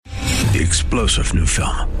The explosive new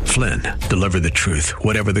film, Flynn, deliver the truth,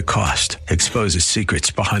 whatever the cost. Exposes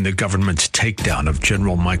secrets behind the government's takedown of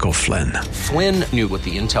General Michael Flynn. Flynn knew what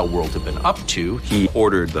the intel world had been up to. He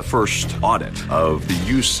ordered the first audit of the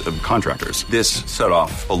use of contractors. This set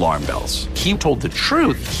off alarm bells. He told the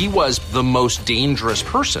truth. He was the most dangerous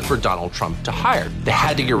person for Donald Trump to hire. They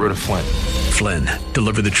had to get rid of Flynn. Flynn,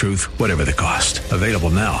 deliver the truth, whatever the cost. Available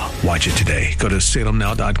now. Watch it today. Go to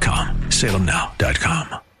salemnow.com.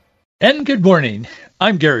 salemnow.com. And good morning.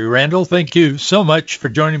 I'm Gary Randall. Thank you so much for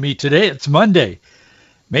joining me today. It's Monday,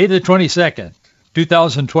 May the 22nd,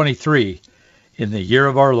 2023, in the year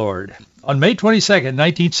of our Lord. On May 22nd,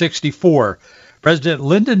 1964, President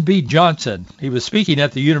Lyndon B. Johnson, he was speaking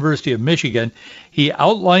at the University of Michigan. He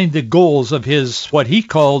outlined the goals of his, what he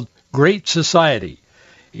called, Great Society.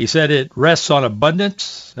 He said it rests on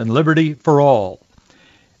abundance and liberty for all.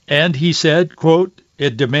 And he said, quote,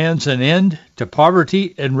 it demands an end to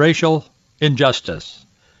poverty and racial injustice.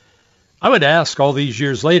 I would ask all these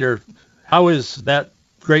years later, how is that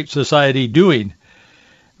great society doing,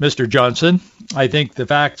 Mr. Johnson? I think the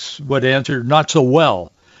facts would answer not so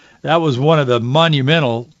well. That was one of the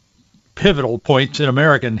monumental, pivotal points in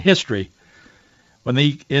American history. When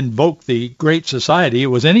they invoked the Great Society, it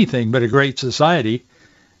was anything but a great society.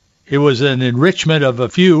 It was an enrichment of a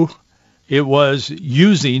few. It was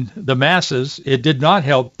using the masses. It did not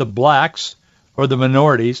help the blacks or the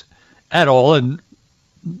minorities at all. And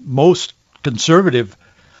most conservative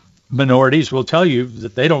minorities will tell you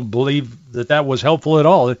that they don't believe that that was helpful at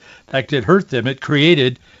all. In fact, it hurt them. It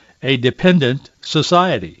created a dependent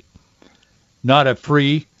society, not a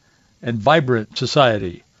free and vibrant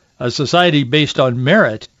society. A society based on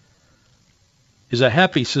merit is a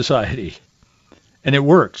happy society, and it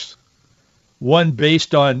works. One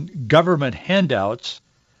based on government handouts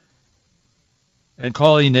and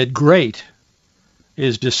calling it great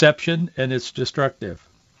is deception, and it's destructive.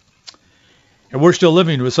 And we're still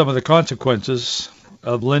living with some of the consequences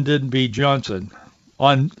of Lyndon B. Johnson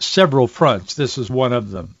on several fronts. This is one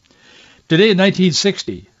of them. Today in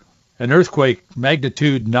 1960, an earthquake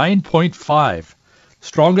magnitude 9.5,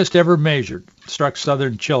 strongest ever measured, struck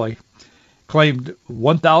southern Chile, claimed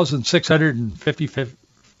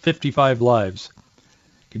 1,655 lives.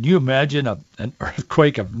 Can you imagine an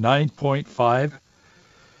earthquake of 9.5?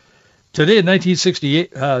 Today in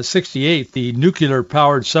 1968, the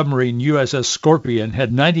nuclear-powered submarine USS Scorpion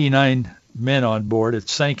had 99 men on board. It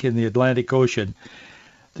sank in the Atlantic Ocean.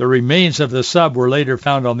 The remains of the sub were later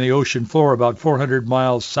found on the ocean floor about 400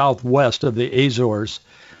 miles southwest of the Azores.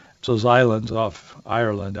 It's those islands off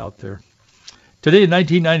Ireland out there. Today in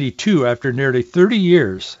 1992, after nearly 30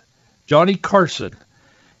 years, Johnny Carson,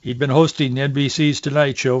 he'd been hosting NBC's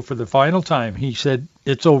Tonight Show for the final time. He said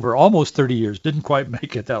it's over, almost 30 years, didn't quite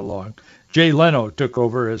make it that long. Jay Leno took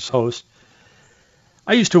over as host.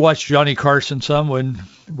 I used to watch Johnny Carson some when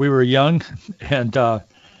we were young, and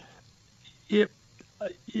it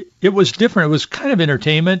was different. It was kind of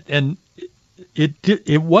entertainment, and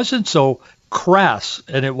it wasn't so crass,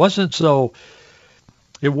 and it wasn't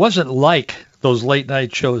like those late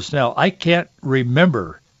night shows now. I can't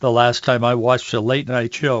remember the last time I watched a late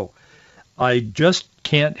night show. I just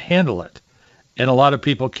can't handle it. And a lot of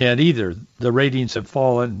people can't either. The ratings have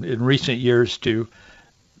fallen in recent years to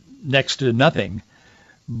next to nothing.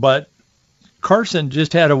 But Carson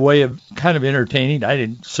just had a way of kind of entertaining.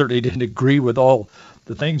 I certainly didn't agree with all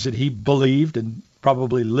the things that he believed and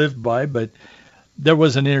probably lived by, but there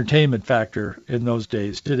was an entertainment factor in those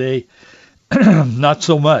days. Today, not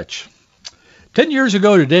so much. 10 years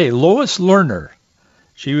ago today, Lois Lerner,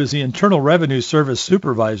 she was the Internal Revenue Service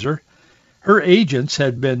supervisor. Her agents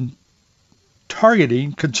had been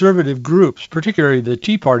targeting conservative groups, particularly the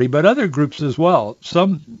Tea Party, but other groups as well,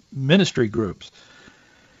 some ministry groups.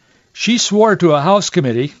 She swore to a House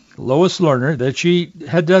committee, Lois Lerner, that she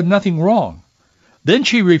had done nothing wrong. Then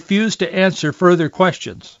she refused to answer further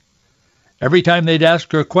questions. Every time they'd ask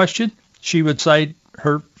her a question, she would cite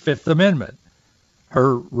her Fifth Amendment,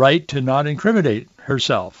 her right to not incriminate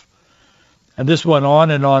herself. And this went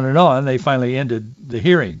on and on and on. They finally ended the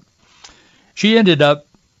hearing. She ended up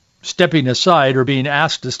stepping aside or being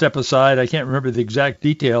asked to step aside. I can't remember the exact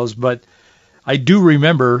details, but I do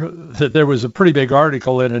remember that there was a pretty big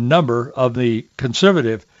article in a number of the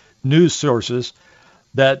conservative news sources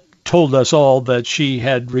that told us all that she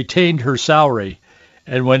had retained her salary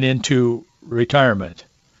and went into retirement.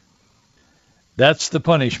 That's the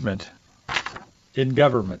punishment in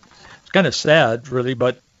government. It's kind of sad, really,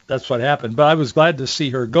 but that's what happened. But I was glad to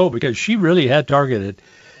see her go because she really had targeted.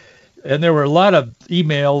 And there were a lot of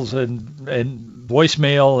emails and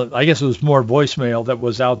voicemail. I guess it was more voicemail that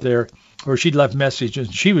was out there where she'd left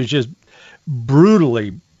messages. She was just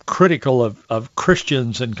brutally critical of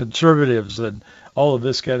Christians and conservatives and all of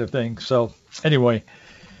this kind of thing. So anyway,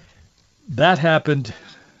 that happened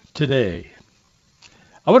today.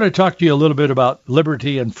 I want to talk to you a little bit about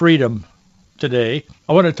liberty and freedom today.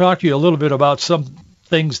 I want to talk to you a little bit about some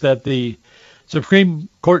things that the Supreme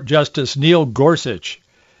Court Justice Neil Gorsuch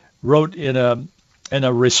wrote in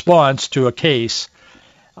a response to a case.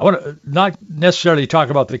 I want to not necessarily talk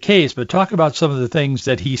about the case, but talk about some of the things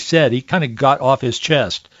that he said. He kind of got off his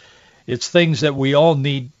chest. It's things that we all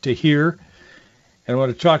need to hear. And I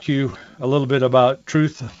want to talk to you a little bit about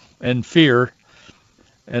truth and fear,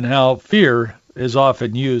 and how fear is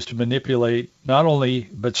often used to manipulate not only,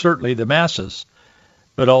 but certainly the masses,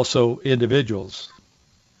 but also individuals,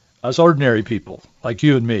 us ordinary people like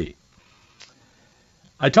you and me.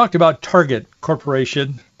 I talked about Target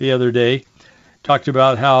Corporation the other day, talked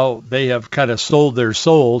about how they have kind of sold their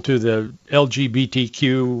soul to the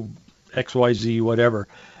LGBTQ, XYZ, whatever,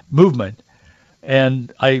 movement.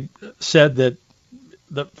 And I said that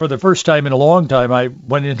for the first time in a long time, I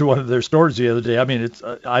went into one of their stores the other day. I mean,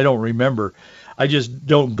 I don't remember. I just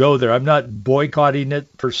don't go there. I'm not boycotting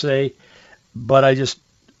it per se, but I just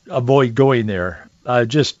avoid going there,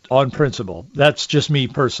 just on principle. That's just me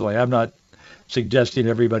personally. I'm not suggesting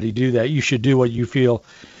everybody do that. You should do what you feel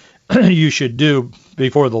you should do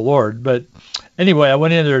before the Lord. But anyway, I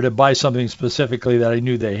went in there to buy something specifically that I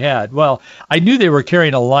knew they had. Well, I knew they were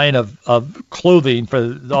carrying a line of clothing for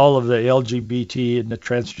all of the LGBT and the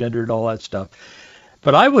transgender and all that stuff.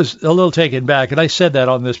 But I was a little taken back, and I said that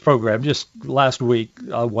on this program just last week,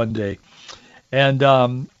 one day. And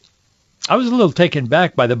I was a little taken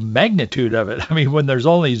back by the magnitude of it. I mean, when there's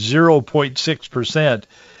only 0.6%,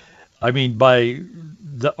 I mean, by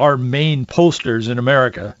our main posters in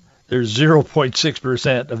America, there's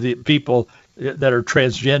 0.6% of the people that are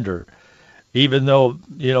transgender, even though,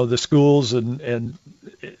 you know, the schools and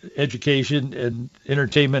education and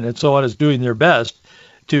entertainment and so on is doing their best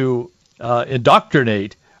to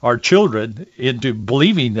indoctrinate our children into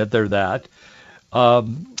believing that they're that.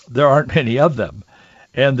 There aren't many of them.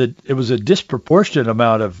 And it was a disproportionate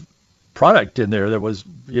amount of product in there that was,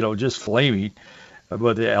 you know, just flaming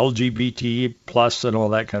with the LGBT plus and all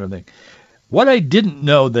that kind of thing. What I didn't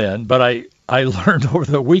know then, but I learned over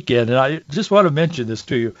the weekend, and I just want to mention this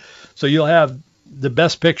to you, so you'll have the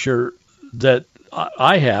best picture that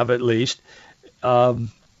I have, at least. Target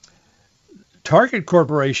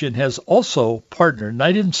Corporation has also partnered, and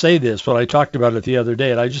I didn't say this when I talked about it the other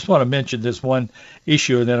day, and I just want to mention this one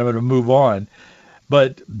issue, and then I'm going to move on.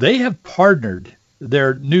 But they have partnered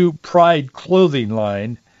their new Pride clothing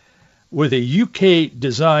line with a UK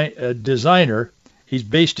designer. He's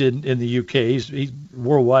based in the UK. He's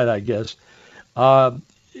worldwide, I guess.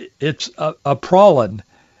 It's Apollon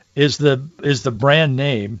is the brand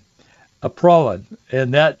name, Apollon,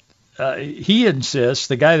 and that he insists,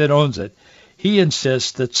 the guy that owns it, he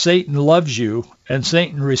insists that Satan loves you and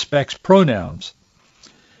Satan respects pronouns.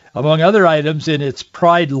 Among other items in its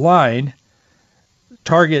Pride line,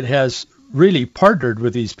 Target has really partnered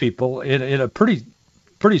with these people in a pretty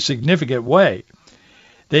significant way.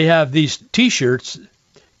 They have these T-shirts,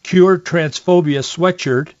 Cure Transphobia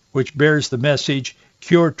sweatshirt, which bears the message,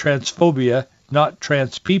 Cure Transphobia, not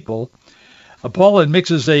trans people. Apollon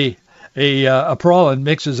mixes a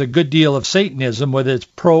good deal of Satanism with its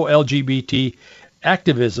pro-LGBT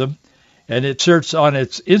activism, and it asserts on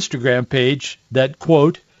its Instagram page that,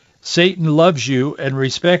 quote, Satan loves you and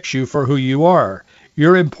respects you for who you are.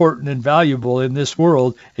 You're important and valuable in this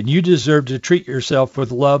world, and you deserve to treat yourself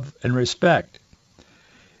with love and respect.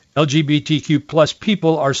 LGBTQ plus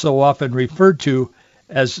people are so often referred to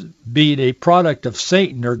as being a product of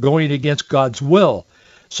Satan or going against God's will.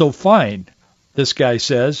 So fine, this guy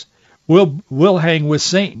says, we'll hang with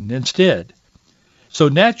Satan instead. So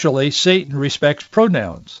naturally, Satan respects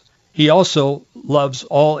pronouns. He also loves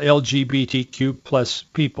all LGBTQ plus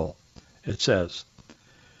people, it says.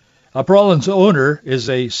 Apollon's owner is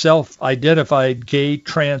a self-identified gay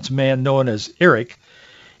trans man known as Eric.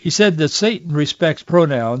 He said that Satan respects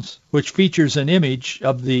pronouns, which features an image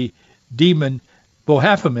of the demon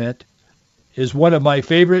Baphomet, is one of my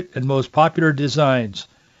favorite and most popular designs,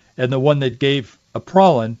 and the one that gave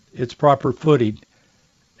Apollon its proper footing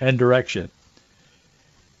and direction.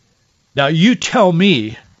 Now you tell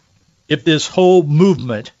me if this whole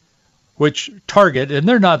movement, which Target, and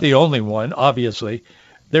they're not the only one, obviously,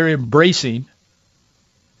 they're embracing,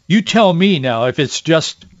 you tell me now if it's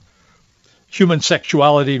just human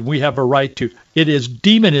sexuality and we have a right to. It is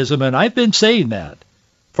demonism, and I've been saying that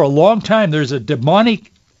for a long time. There's a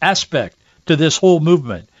demonic aspect to this whole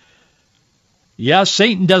movement. Yeah,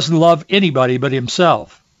 Satan doesn't love anybody but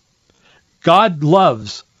himself. God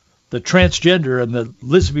loves the transgender and the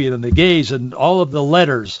lesbian and the gays and all of the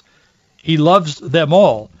letters. He loves them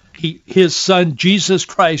all. His son, Jesus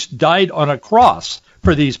Christ, died on a cross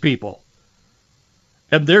for these people.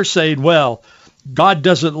 And they're saying, well, God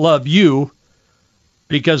doesn't love you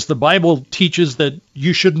because the Bible teaches that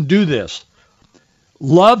you shouldn't do this.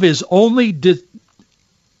 Love is only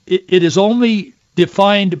it is only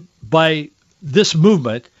defined by this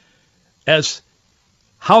movement as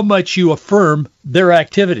how much you affirm their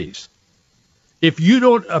activities. If you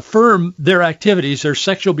don't affirm their activities, their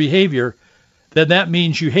sexual behavior, then that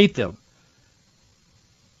means you hate them.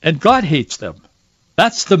 And God hates them.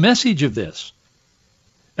 That's the message of this.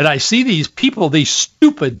 And I see these people, these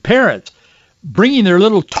stupid parents, bringing their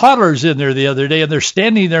little toddlers in there the other day, and they're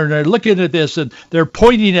standing there and they're looking at this and they're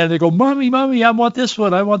pointing at it. They go, Mommy, Mommy, I want this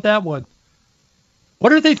one. I want that one.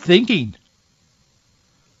 What are they thinking?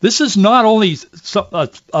 This is not only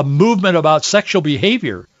a movement about sexual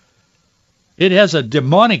behavior. It has a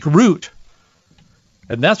demonic root.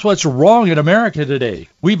 And that's what's wrong in America today.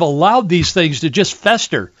 We've allowed these things to just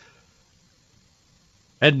fester.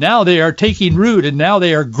 And now they are taking root, and now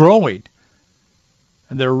they are growing.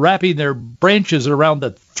 And they're wrapping their branches around the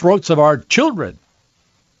throats of our children.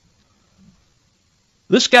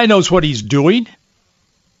 This guy knows what he's doing.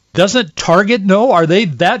 Doesn't Target know? Are they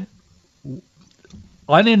that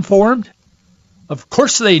uninformed? Of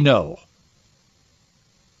course they know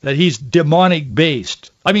that he's demonic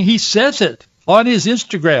based. I mean, he says it on his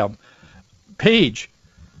Instagram page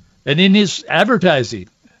and in his advertising.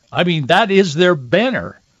 I mean, that is their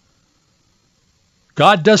banner.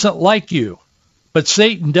 God doesn't like you, but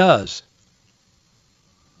Satan does.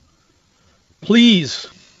 Please,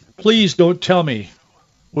 please don't tell me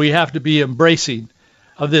we have to be embracing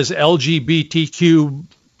of this LGBTQ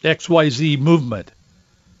XYZ movement.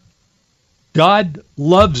 God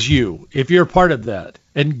loves you if you're part of that,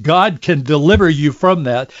 and God can deliver you from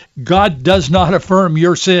that. God does not affirm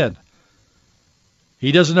your sin.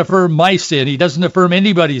 He doesn't affirm my sin. He doesn't affirm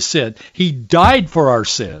anybody's sin. He died for our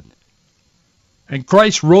sin. And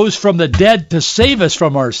Christ rose from the dead to save us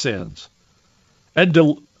from our sins and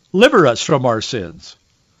deliver us from our sins.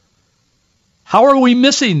 How are we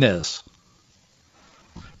missing this?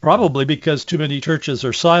 Probably because too many churches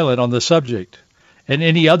are silent on the subject and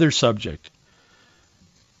any other subject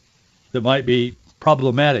that might be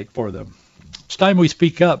problematic for them. It's time we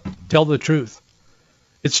speak up, tell the truth.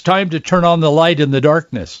 It's time to turn on the light in the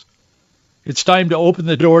darkness. It's time to open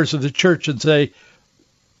the doors of the church and say,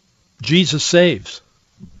 Jesus saves.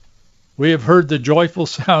 We have heard the joyful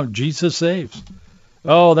sound, Jesus saves.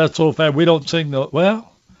 Oh, that's so fast. We don't sing the,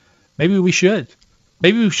 well, maybe we should.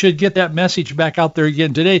 Maybe we should get that message back out there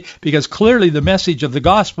again today, because clearly the message of the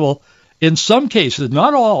gospel, in some cases,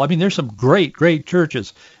 not all, I mean, there's some great, great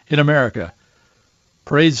churches in America.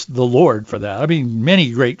 Praise the Lord for that. I mean,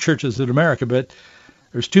 many great churches in America, but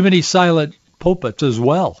there's too many silent pulpits as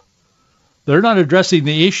well. They're not addressing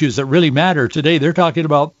the issues that really matter today. They're talking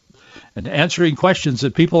about and answering questions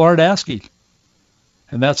that people aren't asking.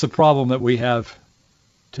 And that's the problem that we have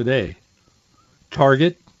today.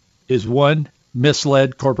 Target is one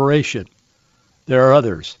misled corporation. There are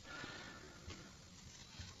others.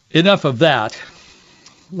 Enough of that.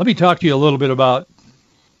 Let me talk to you a little bit about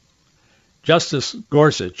Justice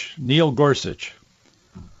Gorsuch, Neil Gorsuch.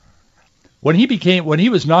 When he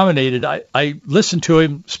was nominated, I listened to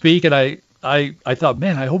him speak, and I thought,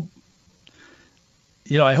 man, I hope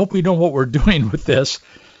we know what we're doing with this.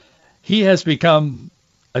 He has become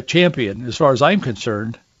a champion, as far as I'm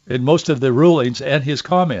concerned, in most of the rulings and his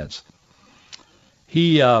comments.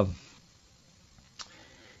 He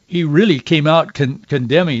really came out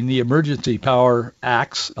condemning the emergency power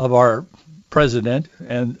acts of our president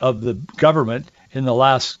and of the government in the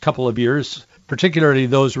last couple of years, particularly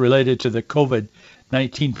those related to the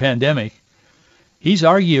COVID-19 pandemic. He's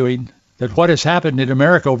arguing that what has happened in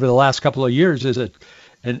America over the last couple of years is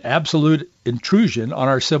an absolute intrusion on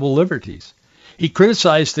our civil liberties. He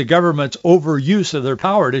criticized the government's overuse of their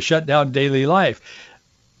power to shut down daily life.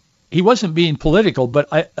 He wasn't being political,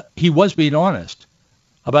 but he was being honest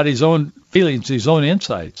about his own feelings, his own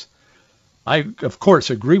insights. I, of course,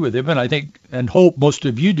 agree with him, and I think and hope most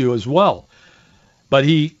of you do as well. But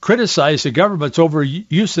he criticized the government's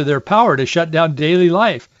overuse of their power to shut down daily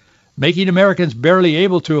life, making Americans barely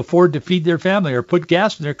able to afford to feed their family or put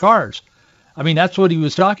gas in their cars. I mean, that's what he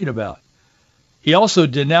was talking about. He also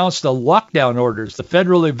denounced the lockdown orders, the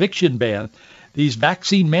federal eviction ban, these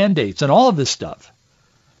vaccine mandates, and all of this stuff.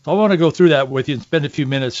 So I want to go through that with you and spend a few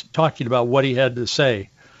minutes talking about what he had to say.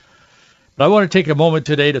 But I want to take a moment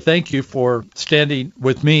today to thank you for standing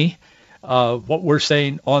with me. What we're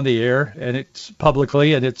saying on the air, and it's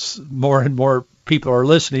publicly, and it's more and more people are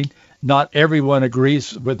listening. Not everyone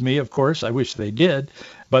agrees with me, of course. I wish they did,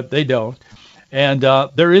 but they don't. And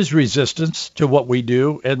there is resistance to what we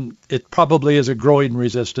do, and it probably is a growing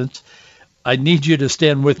resistance. I need you to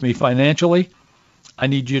stand with me financially. I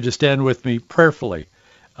need you to stand with me prayerfully.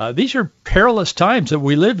 These are perilous times that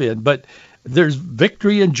we live in, but there's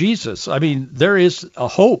victory in Jesus. I mean, there is a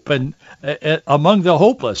hope and among the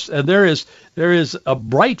hopeless, and there is a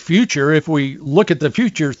bright future if we look at the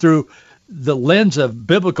future through the lens of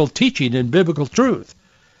biblical teaching and biblical truth.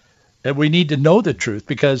 And we need to know the truth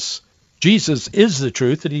because Jesus is the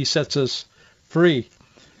truth, and he sets us free.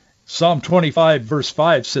 Psalm 25, verse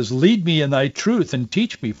 5 says, "Lead me in thy truth and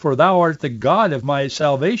teach me, for thou art the God of my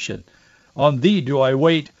salvation. On thee do I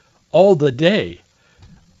wait all the day."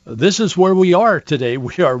 This is where we are today.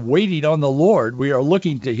 We are waiting on the Lord. We are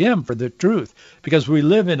looking to him for the truth because we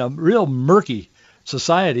live in a real murky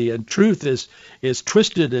society, and truth is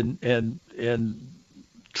twisted and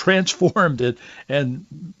transformed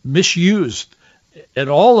and misused. And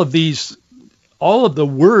all of the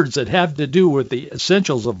words that have to do with the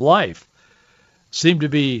essentials of life seem to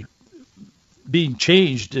be being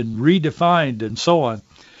changed and redefined and so on.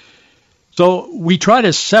 So we try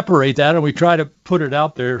to separate that, and we try to put it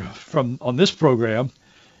out there on this program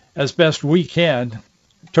as best we can,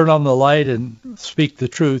 turn on the light and speak the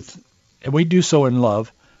truth, and we do so in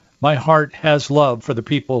love. My heart has love for the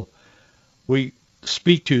people we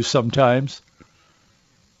speak to sometimes.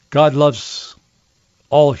 God loves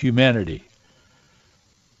all humanity,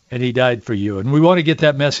 and he died for you, and we want to get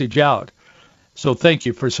that message out. So thank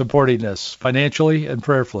you for supporting us financially and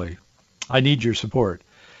prayerfully. I need your support.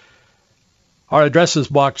 Our address is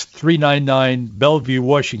Box 399, Bellevue,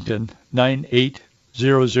 Washington,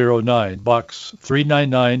 98009. Box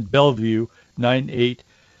 399, Bellevue,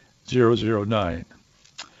 98009.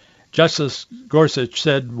 Justice Gorsuch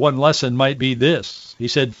said one lesson might be this. He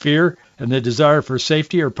said, fear and the desire for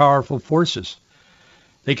safety are powerful forces.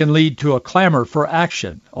 They can lead to a clamor for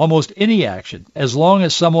action, almost any action, as long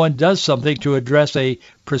as someone does something to address a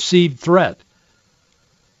perceived threat.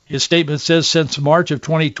 His statement says, since March of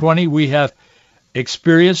 2020, we have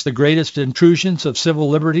experienced the greatest intrusions of civil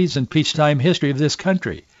liberties in peacetime history of this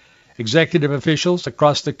country. Executive officials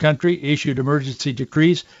across the country issued emergency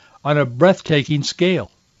decrees on a breathtaking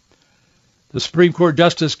scale. The Supreme Court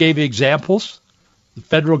Justice gave examples. The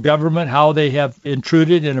federal government, how they have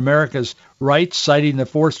intruded in America's rights, citing the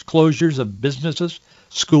forced closures of businesses,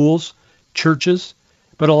 schools, churches,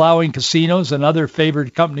 but allowing casinos and other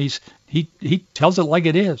favored companies, he tells it like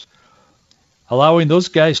it is, allowing those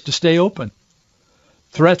guys to stay open.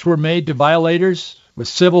 Threats were made to violators with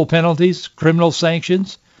civil penalties, criminal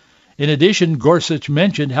sanctions. In addition, Gorsuch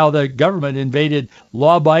mentioned how the government invaded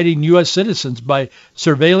law-abiding U.S. citizens by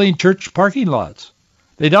surveilling church parking lots.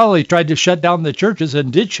 They not only tried to shut down the churches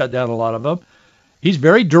and did shut down a lot of them, he's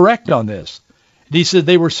very direct on this. And he said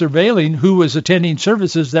they were surveilling who was attending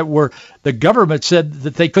services that were, the government said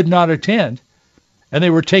that they could not attend. And they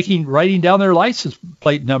were writing down their license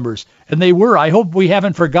plate numbers. And they were. I hope we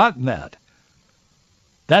haven't forgotten that.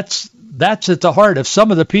 That's at the heart of some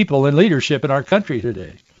of the people in leadership in our country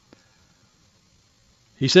today.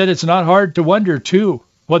 He said it's not hard to wonder, too,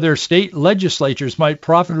 whether state legislatures might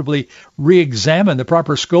profitably re-examine the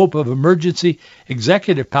proper scope of emergency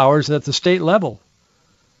executive powers at the state level.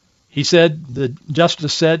 He said, the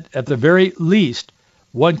justice said, at the very least,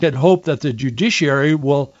 one can hope that the judiciary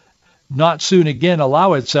will not soon again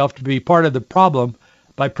allow itself to be part of the problem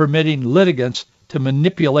by permitting litigants to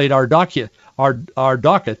manipulate our docket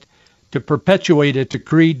to perpetuate a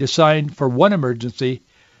decree designed for one emergency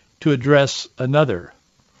to address another.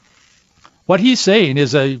 What he's saying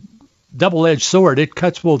is a double-edged sword. It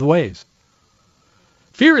cuts both ways.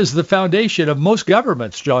 Fear is the foundation of most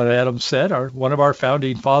governments, John Adams said, one of our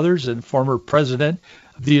founding fathers and former president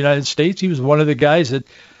of the United States. He was one of the guys that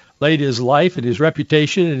laid his life and his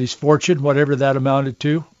reputation and his fortune, whatever that amounted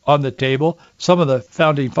to, on the table. Some of the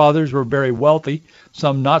founding fathers were very wealthy,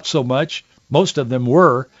 some not so much. Most of them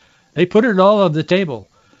were. They put it all on the table.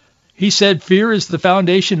 He said fear is the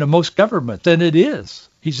foundation of most governments, and it is.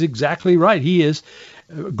 He's exactly right. He is.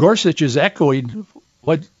 Gorsuch is echoing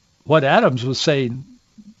what Adams was saying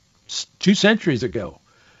 2 centuries ago.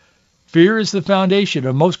 Fear is the foundation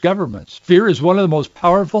of most governments. Fear is one of the most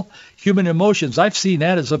powerful human emotions. I've seen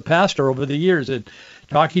that as a pastor over the years and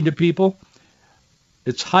talking to people.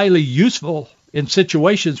 It's highly useful in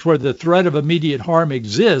situations where the threat of immediate harm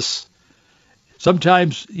exists.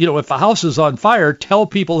 Sometimes, if a house is on fire, tell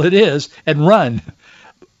people it is and run.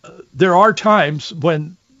 there are times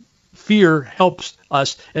when fear helps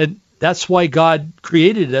us, and that's why God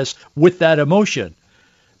created us with that emotion.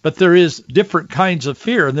 But there is different kinds of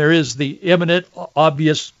fear, and there is the imminent,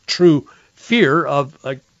 obvious, true fear of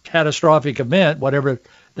a catastrophic event, whatever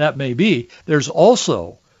that may be. There's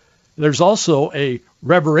also a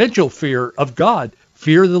reverential fear of God,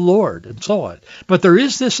 fear the Lord, and so on. But there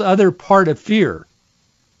is this other part of fear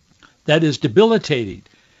that is debilitating.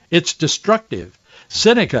 It's destructive.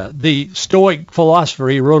 Seneca, the Stoic philosopher,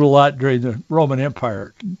 he wrote a lot during the Roman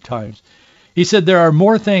Empire times. He said, there are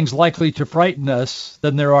more things likely to frighten us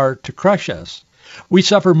than there are to crush us. We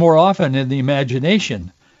suffer more often in the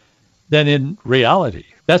imagination than in reality.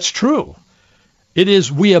 That's true. It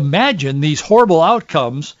is, we imagine these horrible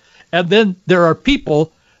outcomes, and then there are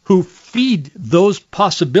people who feed those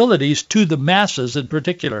possibilities to the masses, in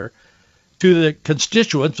particular, to the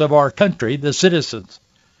constituents of our country, the citizens.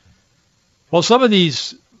 Well, some of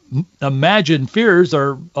these imagined fears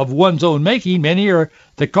are of one's own making. Many are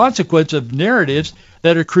the consequence of narratives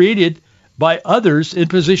that are created by others in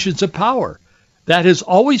positions of power. That has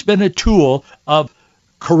always been a tool of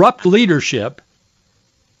corrupt leadership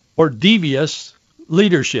or devious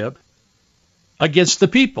leadership against the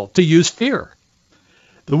people, to use fear.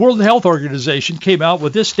 The World Health Organization came out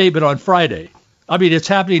with this statement on Friday. I mean, it's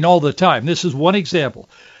happening all the time. This is one example.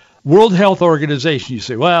 World Health Organization, you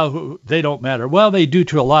say, well, they don't matter. Well, they do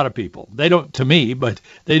to a lot of people. They don't to me, but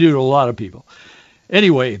they do to a lot of people.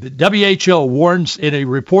 Anyway, the WHO warns in a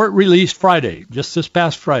report released Friday, just this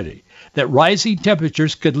past Friday, that rising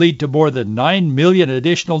temperatures could lead to more than 9 million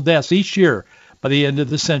additional deaths each year by the end of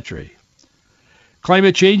the century.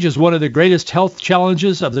 Climate change is one of the greatest health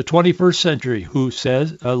challenges of the 21st century, WHO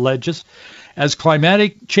alleges. As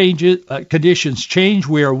climatic conditions change,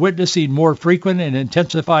 we are witnessing more frequent and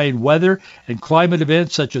intensifying weather and climate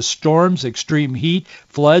events such as storms, extreme heat,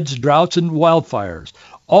 floods, droughts, and wildfires.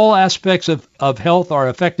 All aspects of health are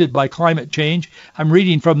affected by climate change. I'm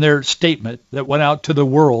reading from their statement that went out to the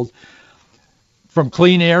world, from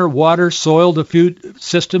clean air, water, soil to food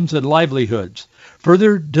systems and livelihoods.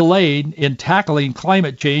 Further delay in tackling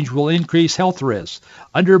climate change will increase health risks,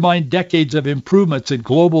 undermine decades of improvements in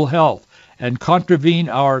global health, and contravene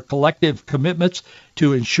our collective commitments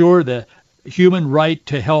to ensure the human right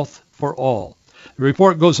to health for all. The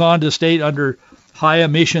report goes on to state under high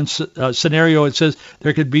emissions scenario, it says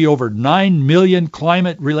there could be over 9 million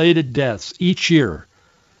climate-related deaths each year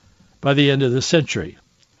by the end of the century.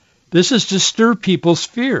 This is to stir people's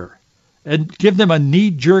fear and give them a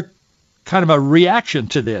knee-jerk kind of a reaction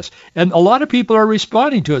to this. And a lot of people are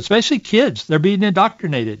responding to it, especially kids. They're being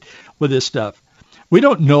indoctrinated with this stuff. We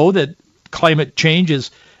don't know that climate change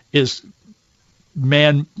is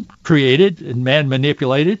man-created and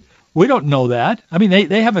man-manipulated. We don't know that. I mean,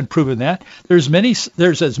 they haven't proven that. There's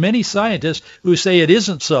as many scientists who say it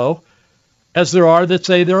isn't so as there are that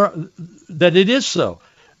say that it is so.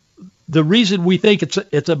 The reason we think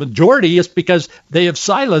it's a majority is because they have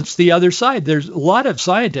silenced the other side. There's a lot of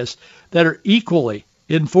scientists that are equally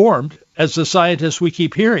informed as the scientists we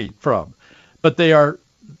keep hearing from, but they are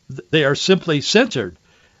simply censored.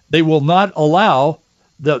 They will not allow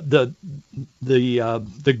the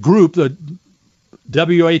group, the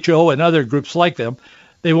WHO and other groups like them,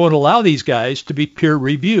 they won't allow these guys to be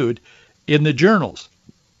peer-reviewed in the journals.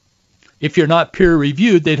 If you're not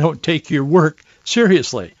peer-reviewed, they don't take your work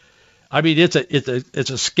seriously. I mean, it's a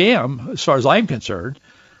scam as far as I'm concerned,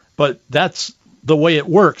 but that's the way it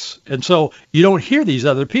works. And so you don't hear these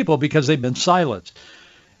other people because they've been silenced.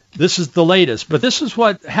 This is the latest, but this is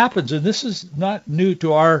what happens, and this is not new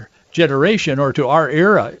to our generation or to our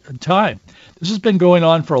era and time. This has been going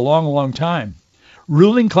on for a long, long time.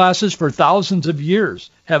 Ruling classes for thousands of years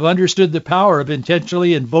have understood the power of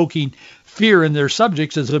intentionally invoking fear in their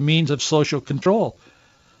subjects as a means of social control.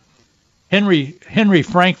 Henry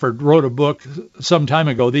Frankfurt wrote a book some time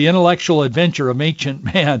ago, The Intellectual Adventure of Ancient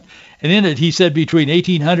Man, and in it he said between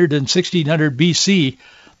 1800 and 1600 BC,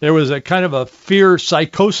 there was a kind of a fear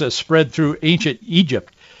psychosis spread through ancient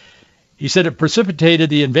Egypt. He said it precipitated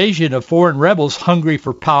the invasion of foreign rebels hungry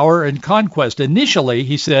for power and conquest. Initially,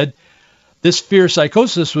 he said, this fear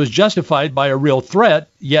psychosis was justified by a real threat,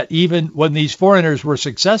 yet even when these foreigners were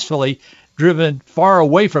successfully driven far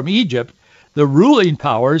away from Egypt, the ruling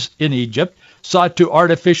powers in Egypt sought to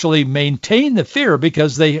artificially maintain the fear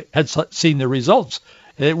because they had seen the results.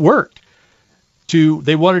 It worked.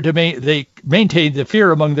 They wanted to maintain the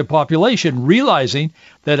fear among the population, realizing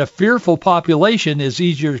that a fearful population is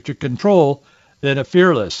easier to control than a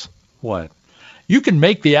fearless one. You can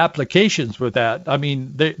make the applications with that. I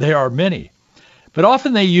mean, there are many. But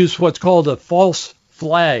often they use what's called a false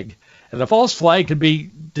flag And a false flag can be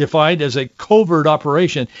defined as a covert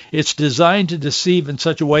operation. It's designed to deceive in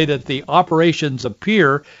such a way that the operations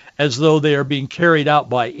appear as though they are being carried out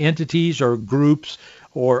by entities or groups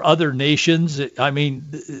or other nations. I mean,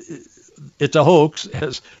 it's a hoax,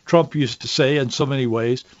 as Trump used to say in so many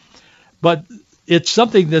ways. But it's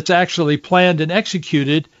something that's actually planned and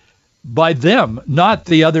executed by them, not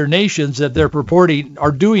the other nations that they're purporting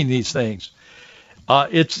are doing these things.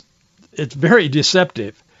 It's very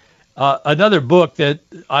deceptive. Another book that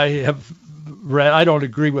I have read, I don't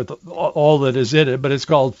agree with all that is in it, but it's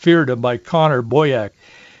called Feardom by Connor Boyack.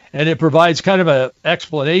 And it provides kind of an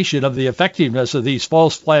explanation of the effectiveness of these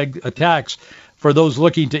false flag attacks for those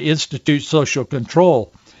looking to institute social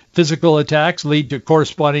control. Physical attacks lead to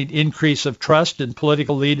corresponding increase of trust in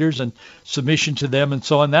political leaders and submission to them and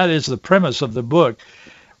so on. That is the premise of the book.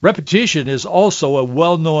 Repetition is also a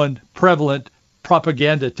well-known, prevalent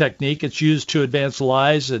propaganda technique. It's used to advance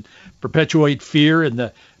lies and perpetuate fear in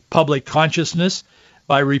the public consciousness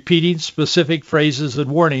by repeating specific phrases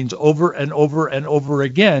and warnings over and over and over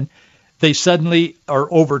again. They suddenly,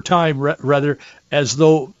 or over time rather, as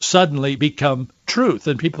though suddenly become truth.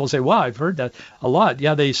 And people say, wow, I've heard that a lot.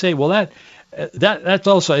 Yeah, they say, well, that's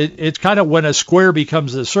also, it's kind of when a square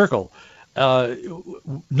becomes a circle. No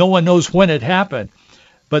one knows when it happened.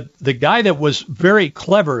 But the guy that was very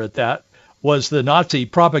clever at that was the Nazi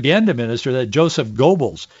propaganda minister, that Joseph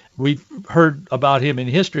Goebbels. We've heard about him in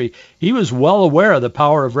history. He was well aware of the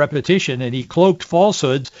power of repetition, and he cloaked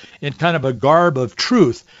falsehoods in kind of a garb of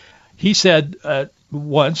truth. He said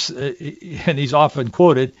once, and he's often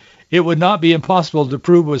quoted, it would not be impossible to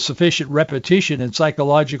prove with sufficient repetition and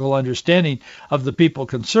psychological understanding of the people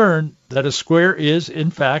concerned that a square is, in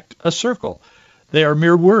fact, a circle. They are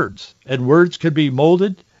mere words, and words can be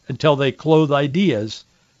molded until they clothe ideas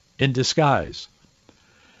in disguise.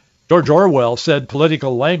 George Orwell said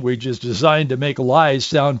political language is designed to make lies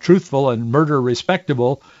sound truthful and murder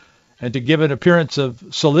respectable, and to give an appearance of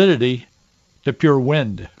solidity to pure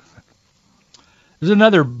wind. There's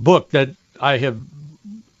another book that I have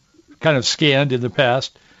kind of scanned in the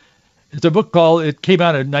past. It's a book called, it came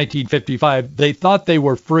out in 1955, They Thought They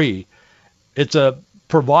Were Free. It's a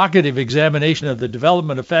provocative examination of the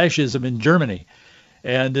development of fascism in Germany.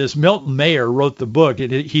 And this Milton Mayer wrote the book.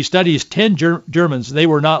 He studies 10 Germans. They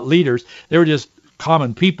were not leaders. They were just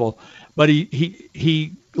common people. But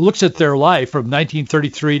he looks at their life from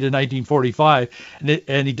 1933 to 1945,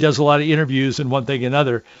 and he does a lot of interviews and one thing and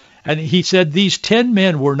another. And he said these 10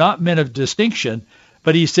 men were not men of distinction,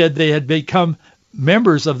 but he said they had become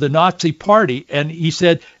members of the Nazi Party. And he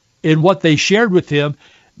said in what they shared with him,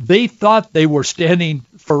 they thought they were standing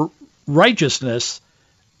for righteousness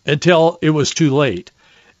until it was too late.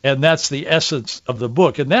 And that's the essence of the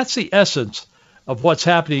book. And that's the essence of what's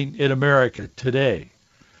happening in America today.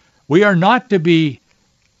 We are not to be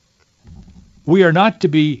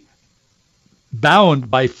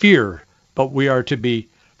bound by fear, but we are to be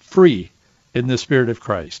free in the Spirit of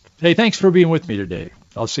Christ. Hey, thanks for being with me today.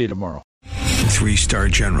 I'll see you tomorrow. 3-star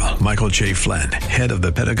General Michael J. Flynn, head of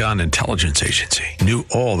the Pentagon Intelligence Agency, knew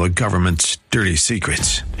all the government's dirty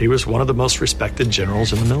secrets. He was one of the most respected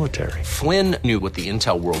generals in the military. Flynn knew what the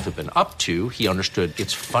intel world had been up to. He understood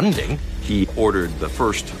its funding. He ordered the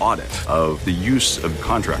first audit of the use of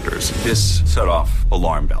contractors. This set off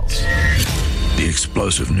alarm bells. The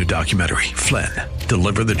explosive new documentary, Flynn,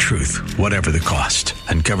 Deliver the Truth, Whatever the Cost,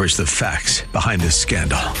 uncovers the facts behind this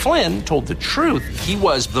scandal. Flynn told the truth. He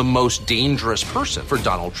was the most dangerous person for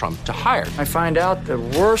Donald Trump to hire. I find out the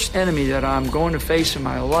worst enemy that I'm going to face in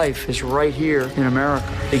my life is right here in America.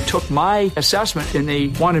 They took my assessment and they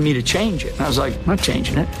wanted me to change it. And I was like, I'm not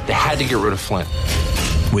changing it. They had to get rid of Flynn.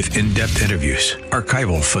 With in-depth interviews,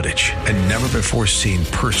 archival footage, and never-before-seen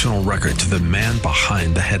personal records of the man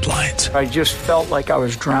behind the headlines. I just felt like I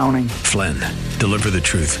was drowning. Flynn, Deliver the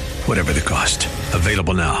Truth, Whatever the Cost.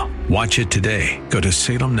 Available now. Watch it today. Go to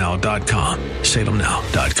salemnow.com.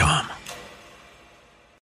 salemnow.com.